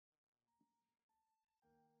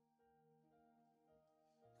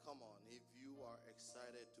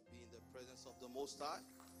excited to be in the presence of the Most High?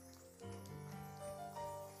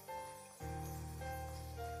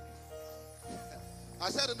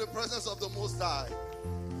 I said in the presence of the Most High.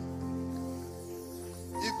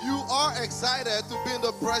 If you are excited to be in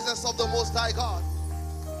the presence of the Most High God,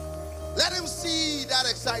 let him see that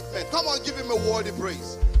excitement. Come on, give him a worthy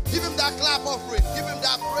praise. Give him that clap offering. Give him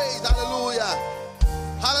that praise. Hallelujah.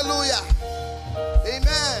 Hallelujah.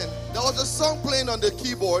 Amen. There was a song playing on the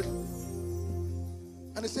keyboard,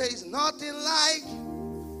 and it says, nothing like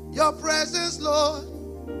your presence, Lord.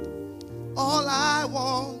 All I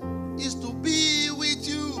want is to be with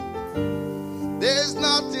you. There's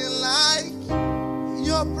nothing like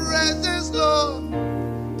your presence, Lord.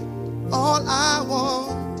 All I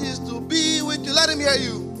want is to be with you. Let him hear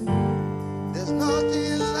you. There's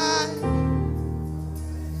nothing like.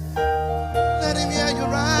 Let him hear you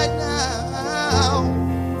right now.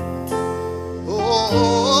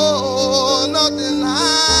 Oh, nothing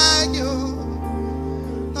like you.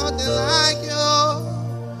 Nothing like your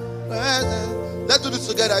presence. Let's do this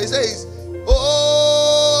together. He says, oh,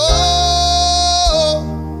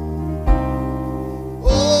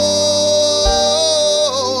 oh,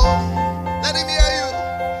 let him hear you.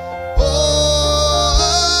 Oh,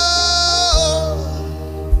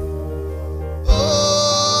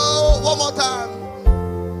 oh, one more time.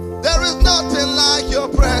 There is nothing like your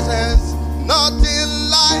presence. Nothing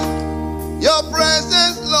like your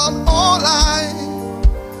presence, Lord. All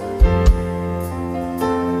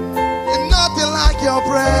nothing like your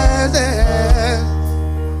presence.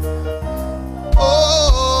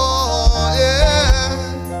 Oh,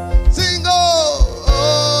 yeah. Sing, oh, oh,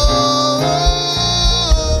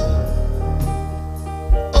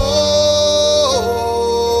 oh,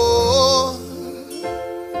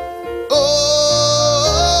 oh,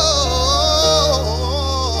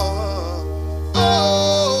 oh,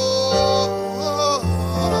 oh.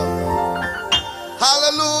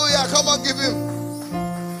 Hallelujah. Come on, give him.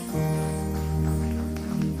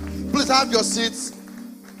 Please have your seats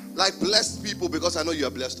like blessed people, because I know you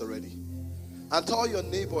are blessed already. And tell your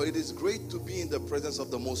neighbor, it is great to be in the presence of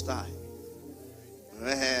the Most High.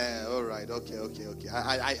 All right, okay.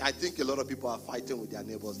 I think a lot of people are fighting with their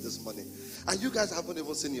neighbors this morning. And you guys haven't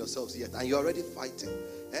even seen yourselves yet, and you're already fighting.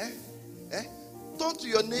 Turn to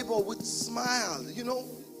your neighbor with smile. You know,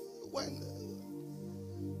 when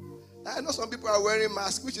I know some people are wearing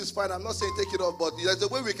masks, which is fine. I'm not saying take it off, but there's a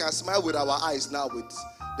way we can smile with our eyes now with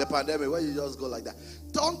the pandemic, where you just go like that.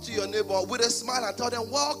 Turn to your neighbor with a smile and tell them,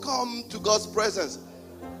 welcome to God's presence.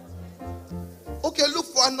 Okay, look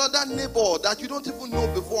for another neighbor that you don't even know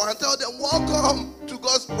before and tell them, welcome to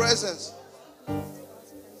God's presence.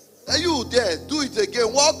 Are you there? Do it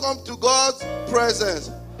again. Welcome to God's presence.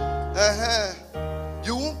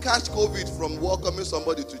 You won't catch COVID from welcoming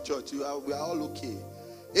somebody to church. We are all okay.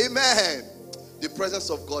 Amen. The presence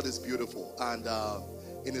of God is beautiful. And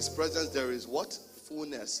in his presence there is what?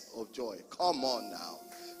 Fullness of joy. Come on now.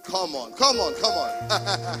 Come on.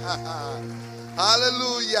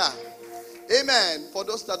 Hallelujah. Amen. For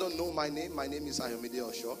those that don't know my name is Ayomide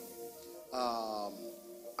Osho.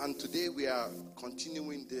 And today we are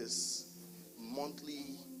continuing this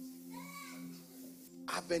monthly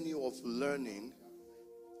avenue of learning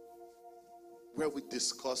where we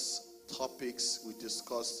discuss topics, we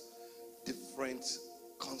discuss different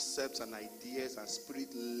concepts and ideas and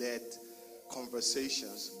spirit-led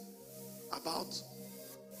conversations about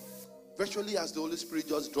virtually as the Holy Spirit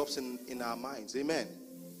just drops in our minds. Amen.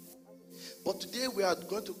 But today we are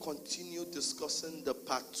going to continue discussing the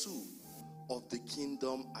part 2 of the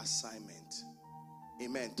kingdom assignment.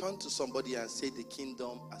 Amen. Turn to somebody and say the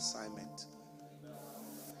kingdom assignment.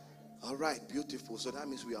 All right, beautiful. So that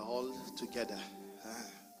means we are all together.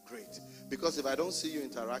 Great. Because if I don't see you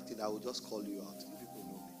interacting, I will just call you out. You people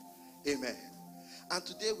know me. Amen. And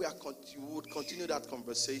today we would continue that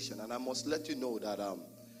conversation. And I must let you know that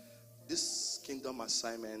this kingdom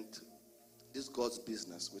assignment, this God's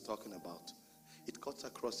business we're talking about, it cuts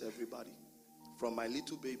across everybody. From my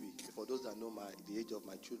little baby, for those that know the age of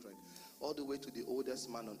my children, all the way to the oldest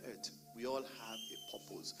man on earth. We all have a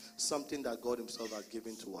purpose. Something that God himself has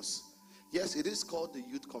given to us. Yes, it is called the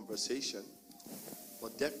youth conversation.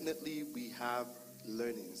 But definitely we have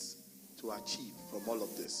learnings to achieve from all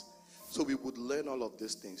of this. So we would learn all of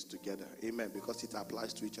these things together. Amen. Because it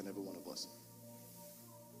applies to each and every one of us.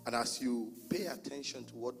 And as you pay attention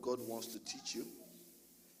to what God wants to teach you,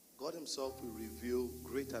 God himself will reveal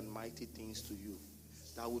great and mighty things to you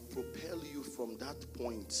that would propel you from that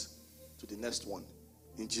point to the next one.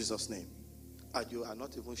 In Jesus' name. And you are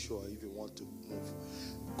not even sure if you want to move.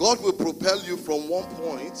 God will propel you from one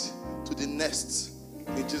point to the next.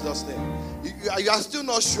 In Jesus' name. You are still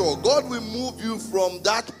not sure. God will move you from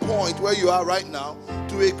that point where you are right now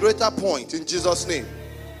to a greater point in Jesus' name.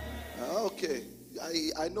 Okay.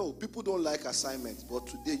 I know people don't like assignments, but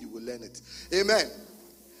today you will learn it. Amen.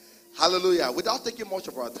 Hallelujah. Without taking much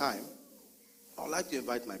of our time, I would like to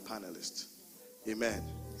invite my panelists. Amen.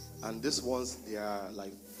 And these ones, they are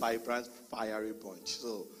like vibrant, fiery bunch.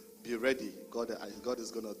 So be ready. God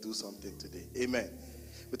is going to do something today. Amen.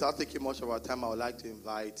 Without taking much of our time, I would like to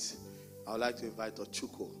invite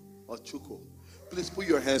Ochuko. Ochuko. Please put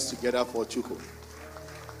your hands together for Ochuko.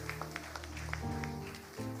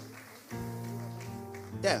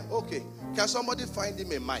 Yeah, okay. Can somebody find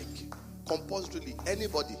him a mic? Compulsorily,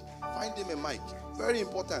 anybody. Find him a mic. Very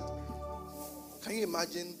important. Can you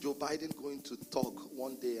imagine Joe Biden going to talk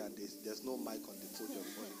one day and there's no mic on the podium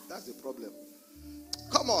for him? That's the problem.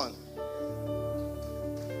 Come on.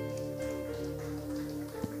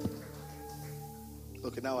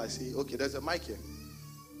 Okay, now I see. Okay, there's a mic here.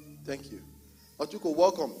 Thank you. Ochuko,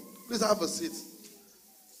 welcome. Please have a seat.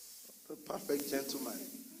 A perfect gentleman.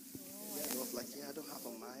 I was like, I don't have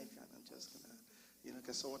a mic, and I'm just gonna,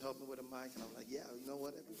 can someone help me with a mic? And I'm like, you know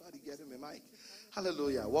what? Everybody get him a mic.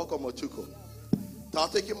 Hallelujah. Welcome, Ochuko.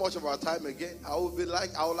 Not taking much of our time again. I would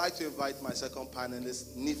like to invite my second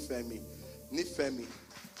panelist, Nifemi.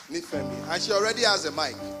 And she already has a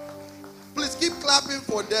mic. Please keep clapping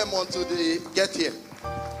for them until they get here.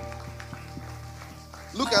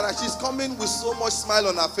 Look at her. She's coming with so much smile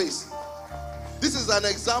on her face. This is an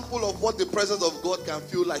example of what the presence of God can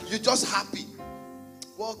feel like. You're just happy.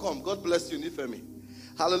 Welcome. God bless you, Nifemi.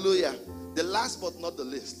 Hallelujah. The last but not the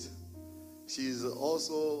least, she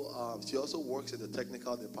also works in the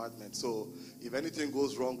technical department. So if anything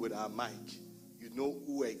goes wrong with our mic, you know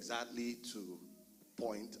who exactly to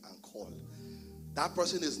point and call. That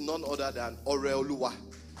person is none other than Oreoluwa.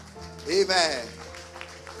 Amen.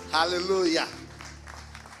 Hallelujah.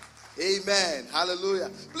 Amen. Hallelujah.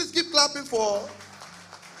 Please keep clapping for.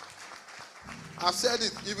 I've said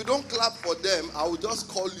it. If you don't clap for them, I will just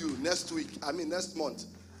call you next month.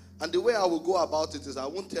 And the way I will go about it is I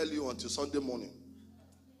won't tell you until Sunday morning.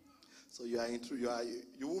 So you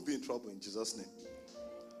won't be in trouble in Jesus' name.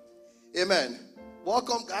 Amen.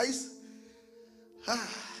 Welcome, guys.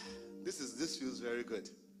 This feels very good.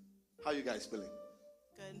 How are you guys feeling?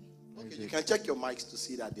 Good. Okay, you can check your mics to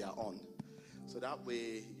see that they are on. So that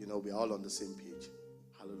way, we're all on the same page.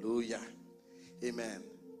 Hallelujah. Amen.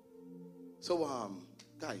 So,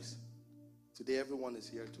 guys, today everyone is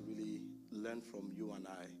here to really learn from you and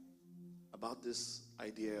I about this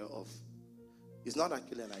idea of, it's not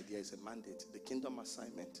actually an idea, it's a mandate, the kingdom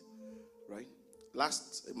assignment, right?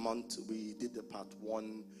 Last month, we did the part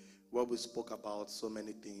 1 where we spoke about so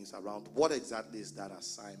many things around what exactly is that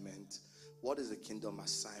assignment. What is a kingdom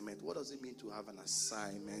assignment? What does it mean to have an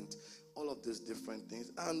assignment? All of these different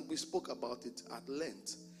things. And we spoke about it at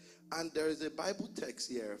length. And there is a Bible text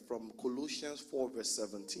here from Colossians 4 verse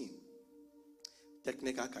 17.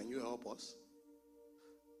 Technica, can you help us?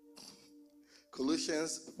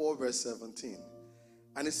 Colossians 4 verse 17.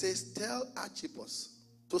 And it says, tell Archippus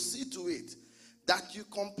to see to it that you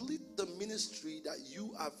complete the ministry that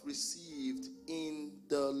you have received in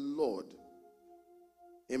the Lord.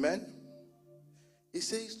 Amen? It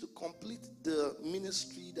says to complete the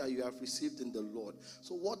ministry that you have received in the Lord.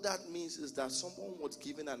 So what that means is that someone was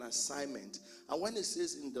given an assignment. And when it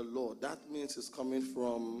says in the Lord, that means it's coming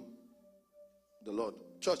from the Lord.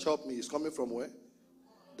 Church, help me. It's coming from where?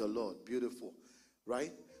 The Lord. Beautiful.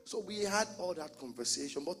 Right? So we had all that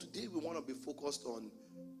conversation. But today we want to be focused on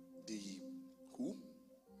the who,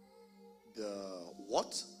 the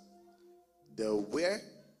what, the where,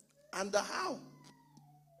 and the how.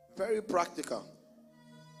 Very practical.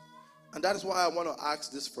 And that is why I want to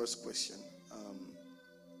ask this first question.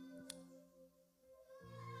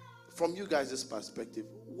 From you guys' perspective,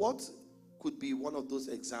 what could be one of those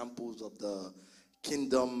examples of the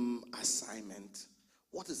kingdom assignment?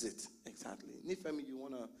 What is it exactly? Nifemi, you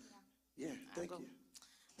want to? Yeah, thank you.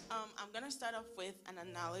 I'm going to start off with an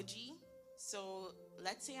analogy. So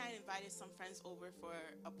let's say I invited some friends over for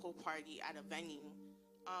a pool party at a venue.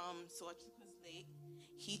 So Ochuko's late.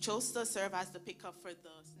 He chose to serve as the pickup for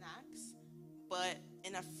the snacks, but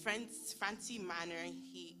in a frantic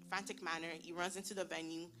manner, he runs into the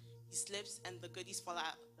venue, he slips, and the goodies fall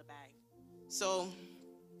out of the bag. So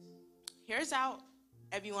here's how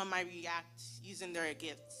everyone might react using their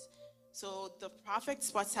gifts. So the prophet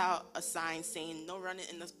spots out a sign saying, no running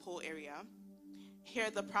in this pool area.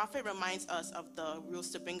 Here, the prophet reminds us of the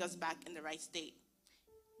rules to bring us back in the right state.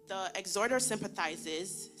 The exhorter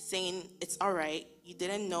sympathizes, saying, it's all right, you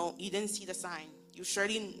didn't see the sign. You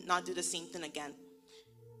surely not do the same thing again.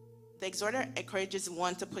 the exhorter encourages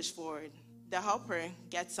one to push forward. The helper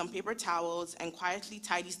gets some paper towels and quietly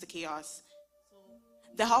tidies the chaos.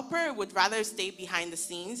 The helper would rather stay behind the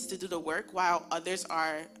scenes to do the work while others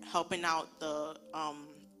are helping out the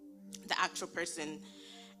actual person.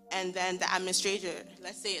 And then the administrator,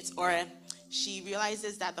 let's say it's Ora, she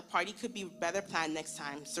realizes that the party could be better planned next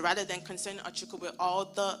time. So rather than concern Achuku with all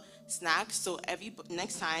the snacks, so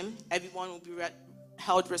next time, everyone will be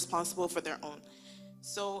held responsible for their own.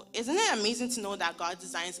 So isn't it amazing to know that God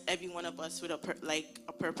designs every one of us with a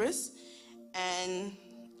purpose? And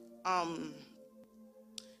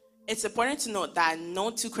it's important to note that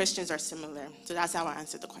no two Christians are similar. So that's how I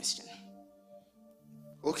answered the question.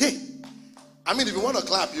 Okay. I mean, if you want to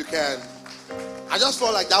clap, you can. I just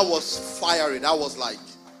felt like that was fiery. That was like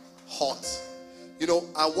hot. You know,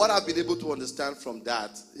 and what I've been able to understand from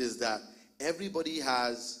that is that everybody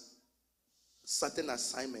has certain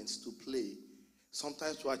assignments to play,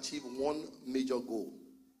 sometimes to achieve one major goal,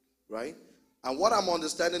 right? And what I'm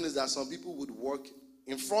understanding is that some people would work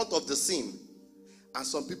in front of the scene and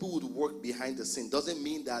some people would work behind the scene. Doesn't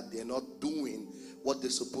mean that they're not doing what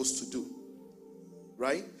they're supposed to do,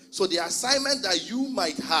 right? So the assignment that you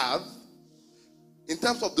might have in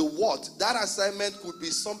terms of the what, that assignment could be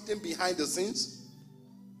something behind the scenes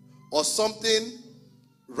or something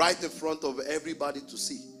right in front of everybody to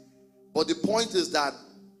see. But the point is that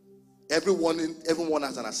everyone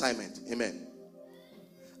has an assignment. Amen.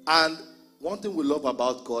 And one thing we love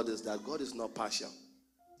about God is that God is not partial.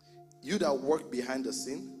 You that work behind the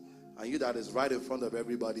scene and you that is right in front of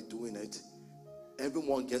everybody doing it,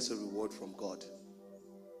 everyone gets a reward from God.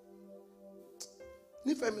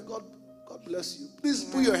 Nifemi, God bless you. Please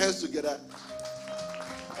put your hands together.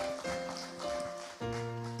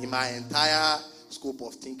 In my entire scope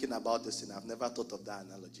of thinking about this thing, I've never thought of that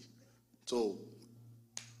analogy. So,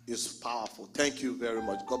 it's powerful. Thank you very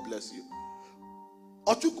much. God bless you.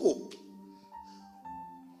 Ochuko,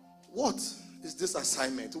 what is this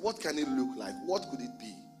assignment? What can it look like? What could it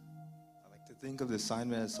be? I like to think of the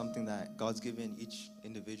assignment as something that God's given each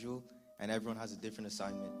individual, and everyone has a different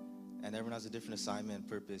assignment. And everyone has a different assignment and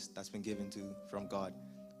purpose that's been given from God.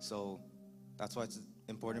 So that's why it's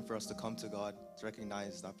important for us to come to God, to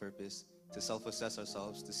recognize that purpose, to self-assess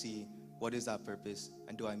ourselves, to see what is that purpose,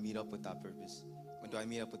 and do I meet up with that purpose? When do I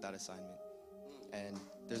meet up with that assignment? And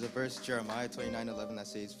there's a verse, Jeremiah 29:11, that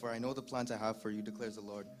says, "For I know the plans I have for you, declares the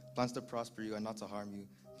Lord, plans to prosper you and not to harm you,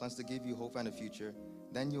 plans to give you hope and a future.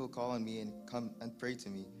 Then you will call on me and come and pray to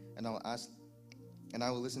me, and I will ask, and I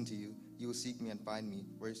will listen to you. You will seek me and find me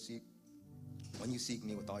when you seek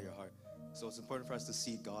me with all your heart." So it's important for us to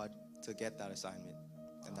seek God to get that assignment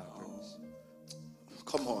and that purpose.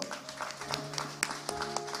 Come on.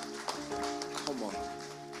 Come on.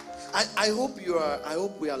 I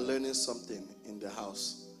hope we are learning something in the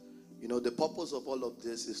house. You know, the purpose of all of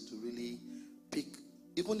this is to really pick,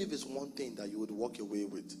 even if it's one thing that you would walk away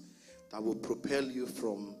with, that will propel you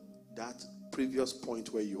from that previous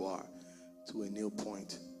point where you are to a new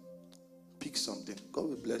point. Pick something. God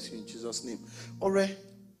will bless you in Jesus' name. Ore,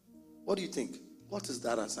 what do you think? What is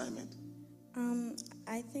that assignment?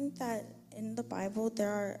 I think that in the Bible there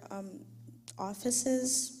are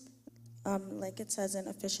offices, like it says in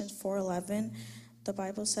Ephesians 4:11. The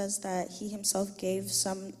Bible says that he himself gave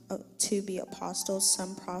some to be apostles,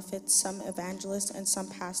 some prophets, some evangelists, and some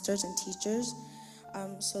pastors and teachers.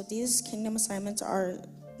 So these kingdom assignments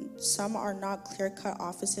some are not clear-cut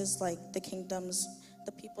offices like the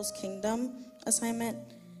people's kingdom assignment,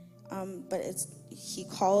 but he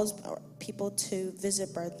calls people to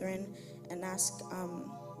visit brethren and ask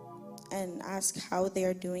how they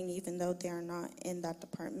are doing, even though they are not in that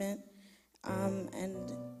department.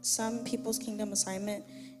 And some people's kingdom assignment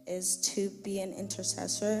is to be an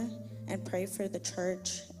intercessor and pray for the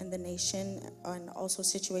church and the nation and also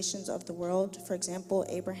situations of the world. For example,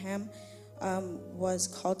 Abraham was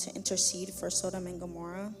called to intercede for Sodom and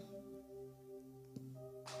Gomorrah.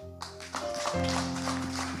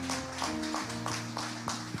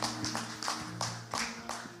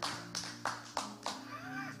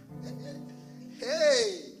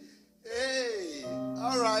 Hey,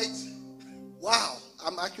 all right. Wow,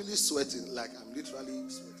 I'm actually sweating, like I'm literally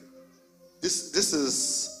sweating. This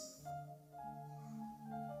is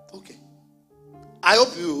okay. I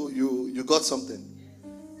hope you got something.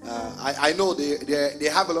 I know they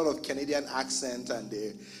have a lot of Canadian accent and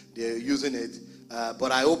they're using it,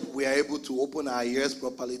 but I hope we are able to open our ears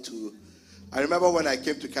properly to. I remember when I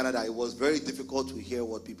came to Canada, it was very difficult to hear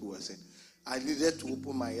what people were saying. I needed to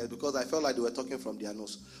open my ears because I felt like they were talking from their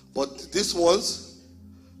nose. But these ones,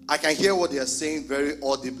 I can hear what they are saying very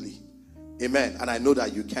audibly. Amen. And I know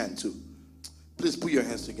that you can too. Please put your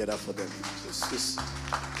hands together for them.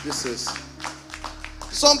 This is.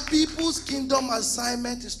 Some people's kingdom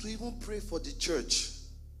assignment is to even pray for the church.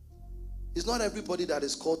 It's not everybody that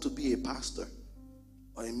is called to be a pastor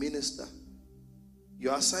or a minister.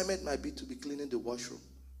 Your assignment might be to be cleaning the washroom.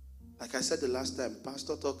 Like I said the last time,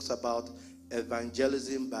 pastor talks about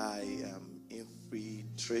evangelism by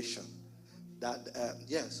infiltration.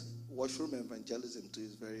 Yes, washroom evangelism too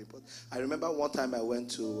is very important. I remember one time I went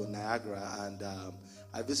to Niagara and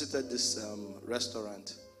I visited this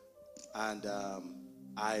restaurant, and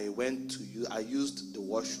I used the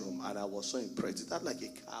washroom and I was so impressed. It had like a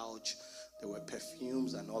couch. There were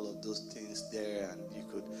perfumes and all of those things there, and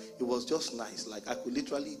it was just nice. Like I could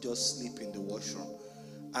literally just sleep in the washroom.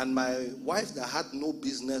 And my wife that had no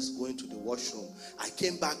business going to the washroom, I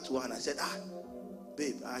came back to her and I said,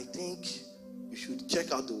 babe, I think you should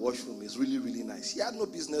check out the washroom. It's really, really nice. She had no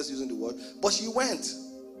business using the washroom, but she went.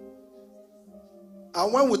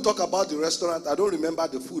 And when we talk about the restaurant, I don't remember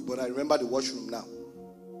the food, but I remember the washroom now.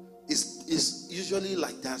 It's usually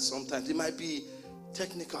like that sometimes. It might be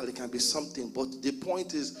technical, it can be something, but the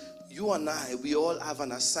point is, you and I, we all have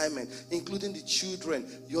an assignment, including the children.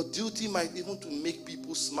 Your duty might even to make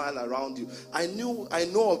people smile around you. I know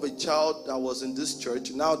of a child that was in this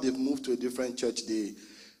church. Now they've moved to a different church.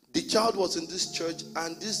 The child was in this church,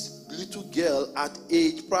 and this little girl at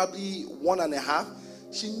age probably 1.5,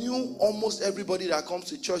 she knew almost everybody that comes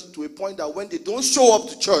to church, to a point that when they don't show up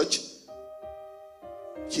to church,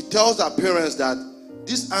 she tells her parents that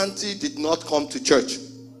this auntie did not come to church.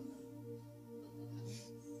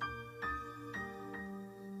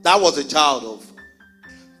 That was a child of.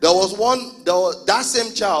 That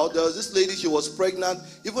same child, there was this lady, she was pregnant.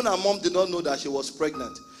 Even her mom did not know that she was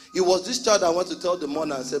pregnant. It was this child that went to tell the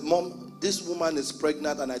mother and said, Mom, this woman is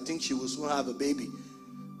pregnant and I think she will soon have a baby.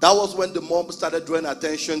 That was when the mom started drawing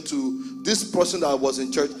attention to this person that was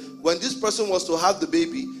in church. When this person was to have the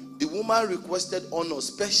baby, the woman requested honor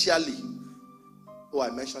specially. Oh, I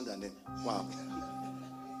mentioned her name. Wow.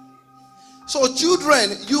 So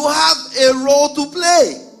children, you have a role to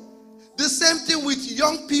play. The same thing with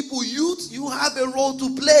young people, youth, you have a role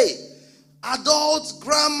to play. Adults,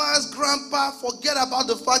 grandmas, grandpa, forget about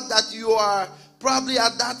the fact that you are probably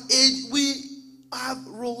at that age. We have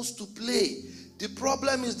roles to play. The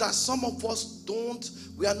problem is that some of us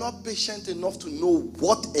we are not patient enough to know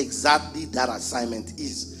what exactly that assignment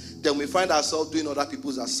is. Then we find ourselves doing other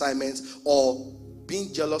people's assignments or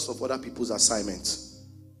being jealous of other people's assignments.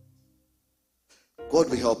 God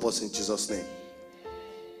will help us in Jesus' name.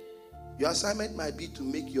 Your assignment might be to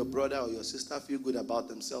make your brother or your sister feel good about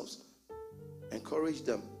themselves. Encourage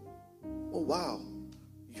them. Oh wow,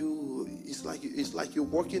 it's like you're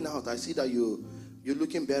working out. I see that you're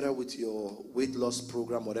looking better with your weight loss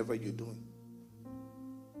program, whatever you're doing.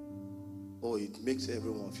 Oh, it makes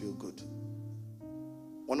everyone feel good.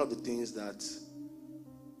 One of the things that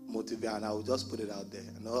motivate, and I will just put it out there.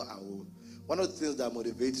 One of the things that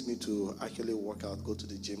motivates me to actually work out, go to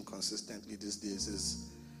the gym consistently these days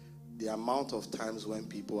is the amount of times when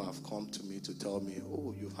people have come to me to tell me,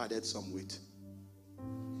 oh, you've added some weight.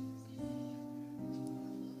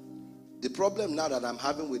 The problem now that I'm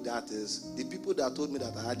having with that is the people that told me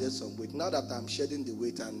that I added some weight, now that I'm shedding the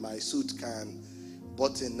weight and my suit can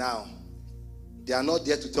button now, they are not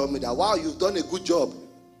there to tell me that, wow, you've done a good job.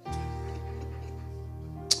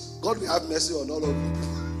 God will have mercy on all of you.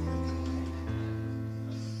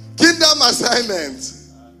 Kingdom assignment.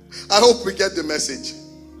 I hope we get the message.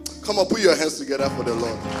 Come on, put your hands together for the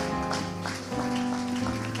Lord.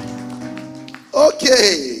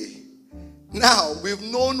 Okay. Now, we've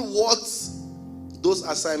known what those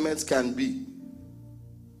assignments can be.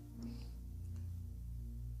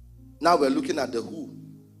 Now we're looking at the who.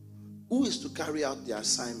 Who is to carry out the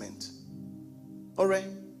assignment? All right.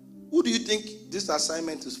 Who do you think this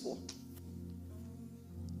assignment is for?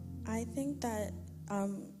 I think that,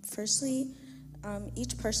 firstly,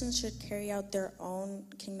 each person should carry out their own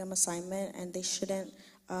kingdom assignment, and they shouldn't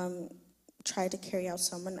try to carry out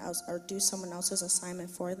someone else or do someone else's assignment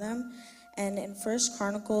for them. And in 1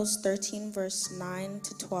 Chronicles 13, verse 9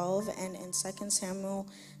 to 12, and in 2 Samuel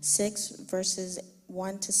 6, verses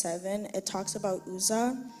 1 to 7, it talks about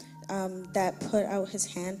Uzzah that put out his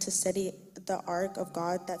hand to steady the ark of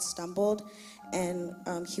God that stumbled, and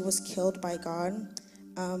he was killed by God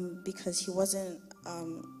because he wasn't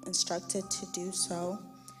instructed to do so.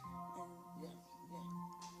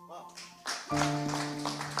 Wow.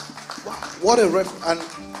 What a and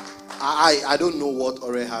I don't know what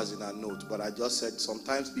Ore has in her note, but I just said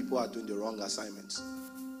sometimes people are doing the wrong assignments.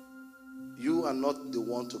 You are not the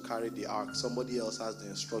one to carry the ark. Somebody else has the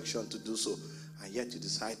instruction to do so, and yet you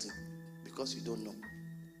decide to, because Because you don't know.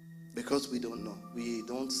 Because we don't know. We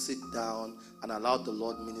don't sit down and allow the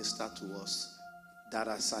Lord minister to us that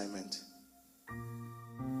assignment.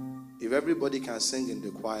 If everybody can sing in the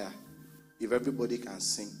choir, if everybody can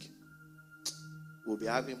sing, we'll be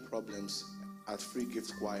having problems at Free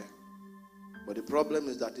Gift Choir. But the problem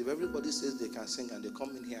is that if everybody says they can sing and they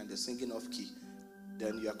come in here and they're singing off key,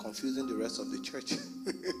 then you are confusing the rest of the church.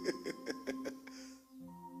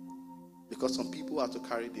 Because some people have to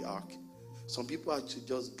carry the ark. Some people have to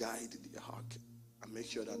just guide the ark and make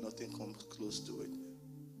sure that nothing comes close to it.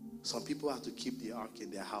 Some people have to keep the ark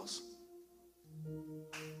in their house.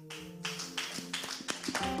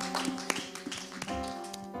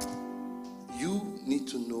 You need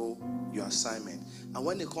to know your assignment. And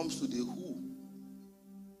when it comes to the who,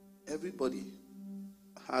 everybody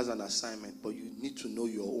has an assignment, but you need to know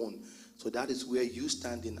your own. So that is where you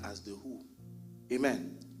stand in as the who.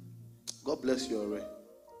 Amen. God bless you, Ore.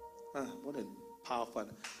 What a powerful.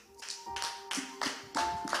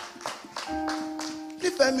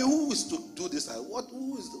 If who is to do this? What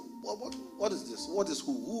is this? What is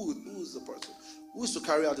who? Who is the person? Who is to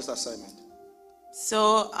carry out this assignment?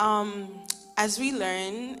 So, as we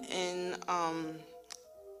learn in,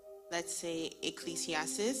 let's say,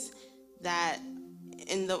 Ecclesiastes, that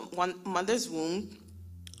in the mother's womb,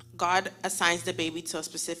 God assigns the baby to a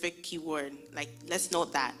specific keyword. Like, let's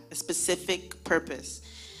note that, a specific purpose.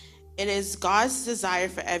 It is God's desire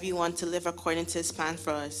for everyone to live according to his plan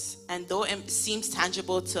for us. And though it seems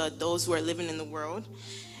tangible to those who are living in the world,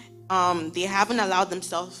 they haven't allowed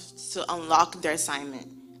themselves to unlock their assignment.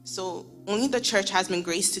 So only the church has been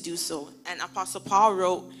graced to do so. And Apostle Paul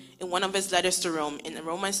wrote in one of his letters to Rome, in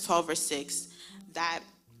Romans 12, verse 6, that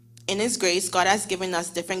in his grace, God has given us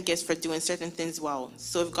different gifts for doing certain things well.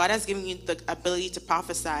 So if God has given you the ability to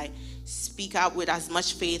prophesy, speak out with as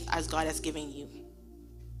much faith as God has given you.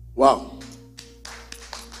 Wow.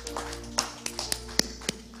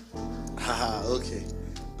 Okay.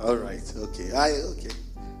 All right. Okay. Okay.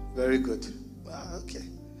 Very good. Okay.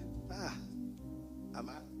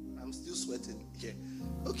 I'm still sweating here.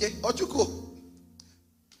 Okay. Ochuko.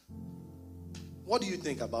 What do you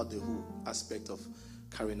think about the who aspect of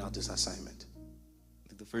carrying out this assignment?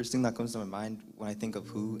 The first thing that comes to my mind when I think of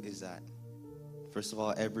who is that, first of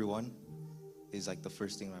all, everyone is like the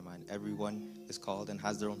first thing in my mind. Everyone is called and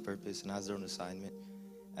has their own purpose and has their own assignment.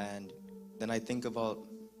 And then I think about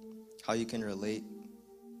how you can relate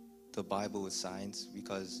the Bible with science,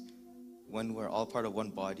 because when we're all part of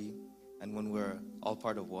one body and when we're all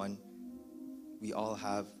part of one, we all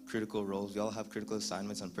have critical roles, we all have critical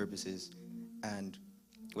assignments and purposes, and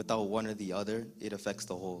without one or the other, it affects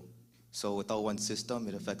the whole. So without one system,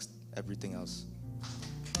 it affects everything else.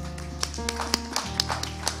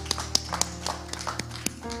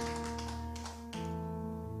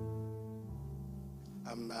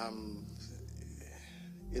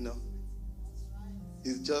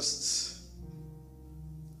 It's just,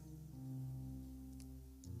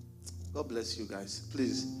 God bless you guys.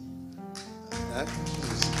 Please.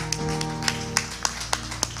 Please.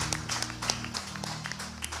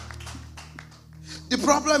 The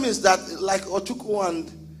problem is that, like Ochuko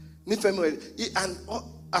and Nifemi, and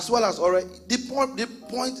as well as Ore, the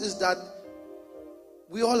point is that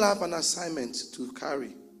we all have an assignment to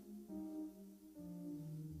carry.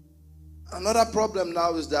 Another problem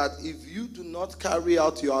now is that if you do not carry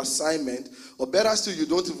out your assignment, or better still, you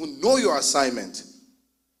don't even know your assignment,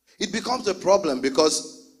 it becomes a problem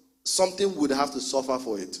because something would have to suffer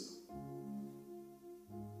for it.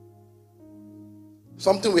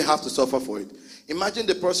 Something will have to suffer for it. Imagine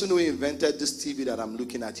the person who invented this TV that I'm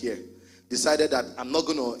looking at here decided that I'm not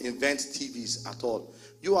going to invent TVs at all.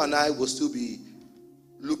 You and I will still be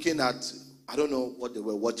looking at, I don't know what they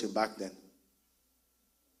were watching back then.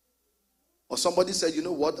 Or somebody said, you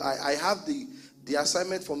know what, I have the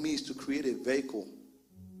assignment for me is to create a vehicle.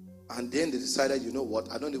 And then they decided, you know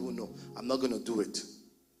what, I don't even know, I'm not going to do it.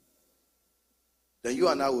 Then you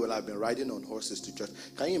and I will have been riding on horses to church.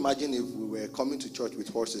 Can you imagine if we were coming to church with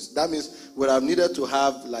horses? That means we would have needed to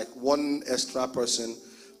have like one extra person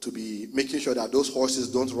to be making sure that those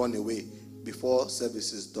horses don't run away before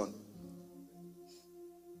service is done.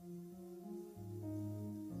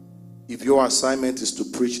 If your assignment is to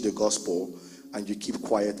preach the gospel and you keep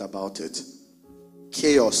quiet about it,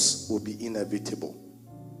 chaos will be inevitable.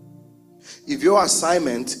 If your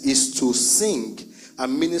assignment is to sing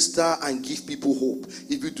and minister and give people hope,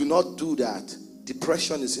 if you do not do that,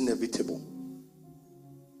 depression is inevitable.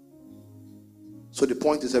 So the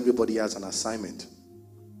point is, everybody has an assignment.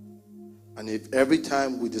 And if every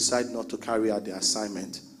time we decide not to carry out the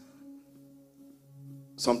assignment,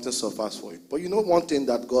 something suffers for it. But you know one thing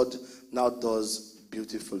that God now does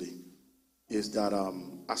beautifully is that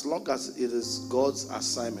as long as it is God's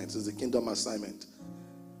assignment, it's the kingdom assignment,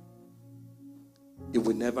 it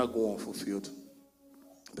will never go unfulfilled.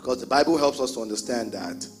 Because the Bible helps us to understand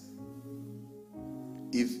that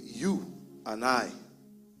if you and I,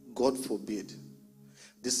 God forbid,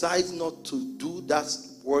 decide not to do that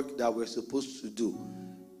work that we're supposed to do,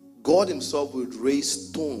 God himself will raise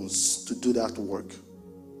stones to do that work.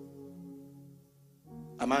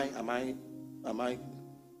 Am I?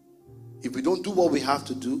 If we don't do what we have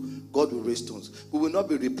to do, God will raise stones. We will not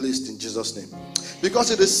be replaced in Jesus' name.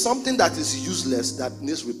 Because it is something that is useless that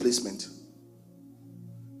needs replacement.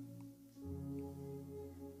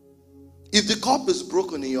 If the cup is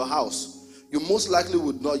broken in your house, you most likely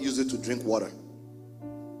would not use it to drink water.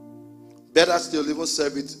 Better still, even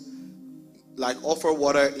serve it, like offer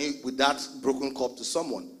water with that broken cup to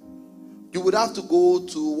someone. You would have to go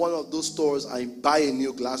to one of those stores and buy a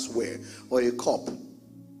new glassware or a cup.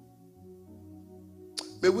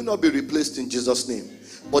 May we not be replaced in Jesus' name.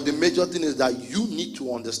 But the major thing is that you need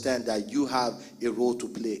to understand that you have a role to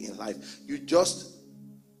play in life.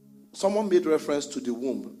 Someone made reference to the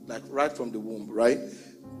womb, like right from the womb, right?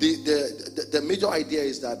 The major idea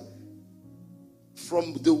is that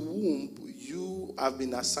from the womb, you have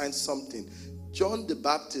been assigned something. John the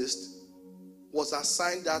Baptist was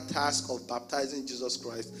assigned that task of baptizing Jesus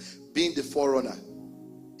Christ, being the forerunner.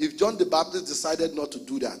 If John the Baptist decided not to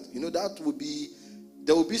do that,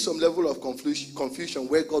 there will be some level of confusion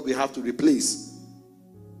where God will have to replace.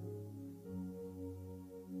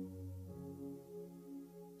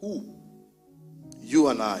 Who? You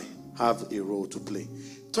and I have a role to play.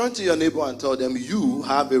 Turn to your neighbor and tell them, you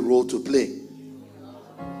have a role to play.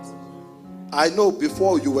 I know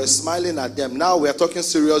before you were smiling at them. Now we are talking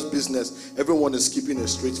serious business. Everyone is keeping a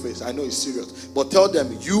straight face. I know it's serious. But tell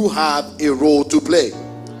them, you have a role to play.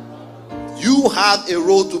 You have a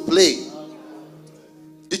role to play.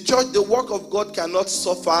 The church, the work of God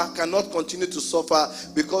cannot continue to suffer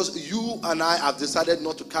because you and I have decided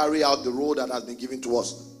not to carry out the role that has been given to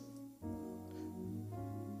us.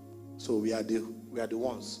 So we are the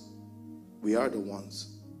ones. We are the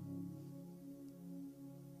ones.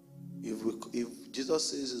 If Jesus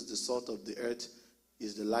says is the salt of the earth,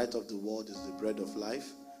 is the light of the world, is the bread of life,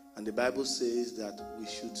 and the Bible says that we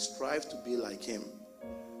should strive to be like him.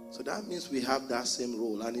 So that means we have that same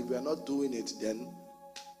role. And if we are not doing it, then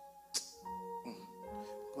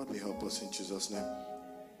God will help us in Jesus' name.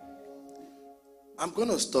 I'm going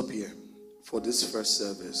to stop here for this first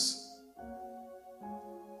service.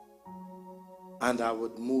 And I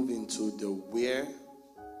would move into the where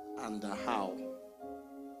and the how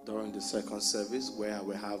during the second service, where I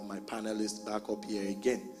will have my panelists back up here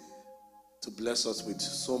again to bless us with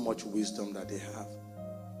so much wisdom that they have.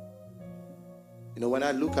 You know, when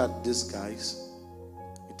I look at these guys,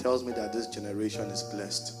 it tells me that this generation is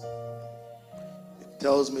blessed. It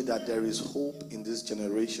tells me that there is hope in this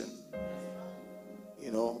generation. You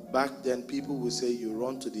know, back then people would say you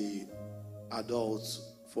run to the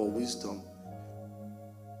adults for wisdom.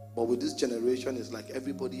 But with this generation, it's like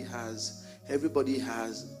everybody has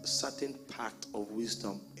a certain pact of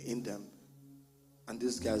wisdom in them. And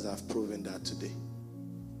these guys have proven that today.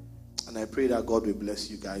 And I pray that God will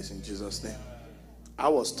bless you guys in Jesus' name. I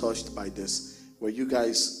was touched by this. Were you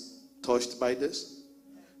guys touched by this?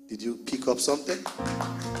 Did you pick up something?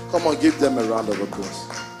 Come on, give them a round of applause.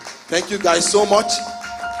 Thank you guys so much.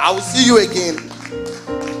 I will see you again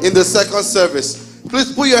in the second service.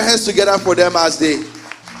 Please put your hands together for them as they...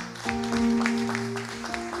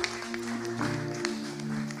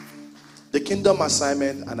 The kingdom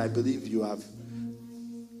assignment, and I believe you have.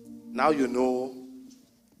 Now you know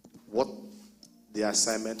what the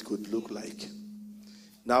assignment could look like.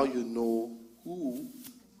 Now you know who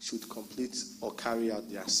should complete or carry out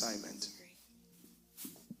the assignment.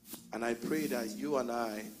 And I pray that you and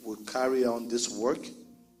I will carry on this work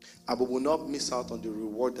and we will not miss out on the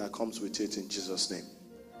reward that comes with it in Jesus' name.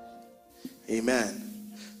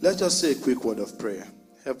 Amen. Let us say a quick word of prayer.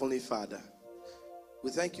 Heavenly Father,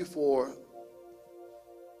 we thank you for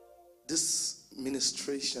this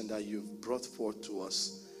ministration that you've brought forth to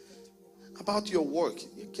us about your work,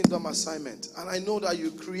 your kingdom assignment. And I know that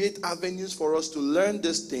you create avenues for us to learn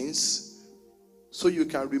these things so you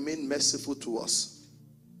can remain merciful to us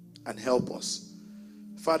and help us.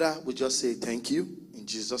 Father, we just say thank you in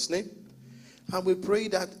Jesus' name. And we pray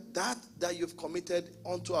that you've committed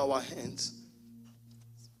onto our hands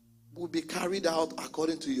will be carried out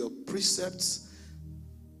according to your precepts,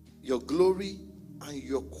 your glory, and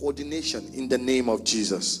your coordination in the name of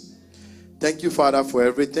Jesus. Thank you, Father, for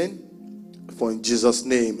everything. For in Jesus'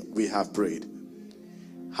 name we have prayed.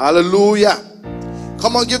 Hallelujah.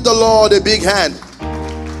 Come on, give the Lord a big hand.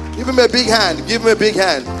 Give him a big hand. Give him a big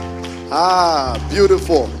hand. Ah,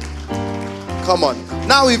 beautiful. Come on.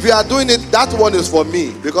 Now, if you are doing it, that one is for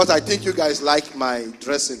me because I think you guys like my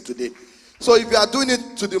dressing today. So if you are doing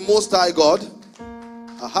it to the Most High God,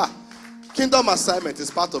 aha, kingdom assignment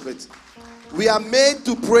is part of it. We are made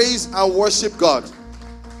to praise and worship God.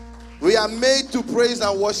 We are made to praise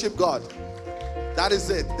and worship God. That is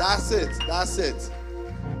it. That's it. That's it.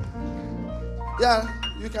 Yeah,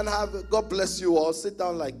 you can have, God bless you all. Sit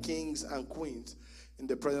down like kings and queens in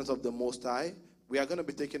the presence of the Most High. We are going to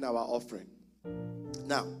be taking our offering.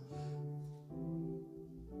 Now,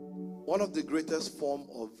 one of the greatest form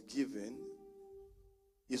of giving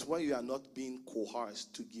is when you are not being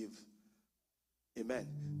coerced to give. Amen.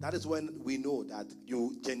 That is when we know that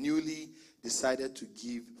you genuinely decided to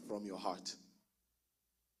give from your heart.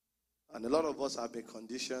 And a lot of us have been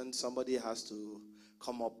conditioned. Somebody has to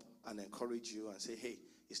come up and encourage you and say, hey,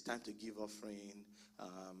 it's time to give offering.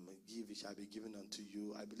 Give, it shall be given unto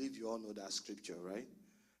you. I believe you all know that scripture, right?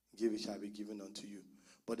 Give, it shall be given unto you.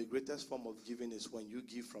 But the greatest form of giving is when you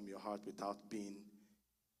give from your heart without being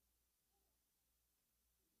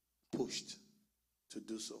pushed to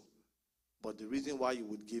do so. But the reason why you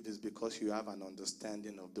would give is because you have an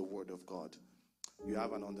understanding of the Word of God. You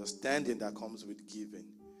have an understanding that comes with giving.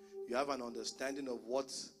 You have an understanding of what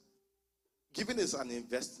giving is an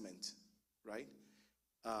investment, right?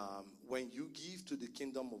 When you give to the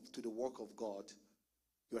kingdom to the work of God,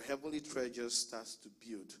 your heavenly treasure starts to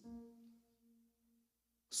build.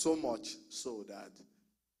 So much so that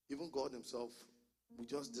even God himself will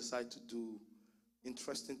just decide to do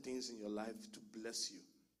interesting things in your life to bless you.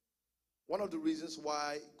 One of the reasons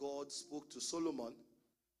why God spoke to Solomon,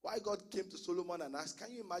 why God came to Solomon and asked, can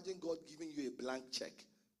you imagine God giving you a blank check?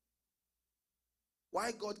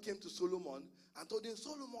 Why God came to Solomon and told him,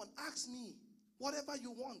 Solomon, ask me whatever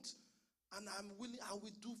you want, and I'm willing, I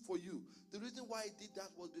will do for you. The reason why he did that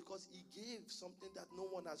was because he gave something that no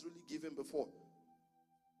one has really given before.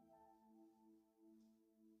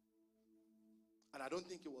 And I don't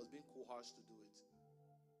think he was being coerced to do it.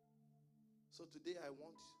 So today I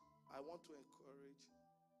want to encourage.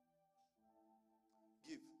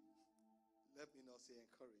 Give. Let me not say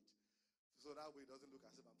encourage. So that way it doesn't look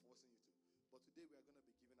as if I'm forcing you to. But today we are going to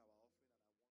be giving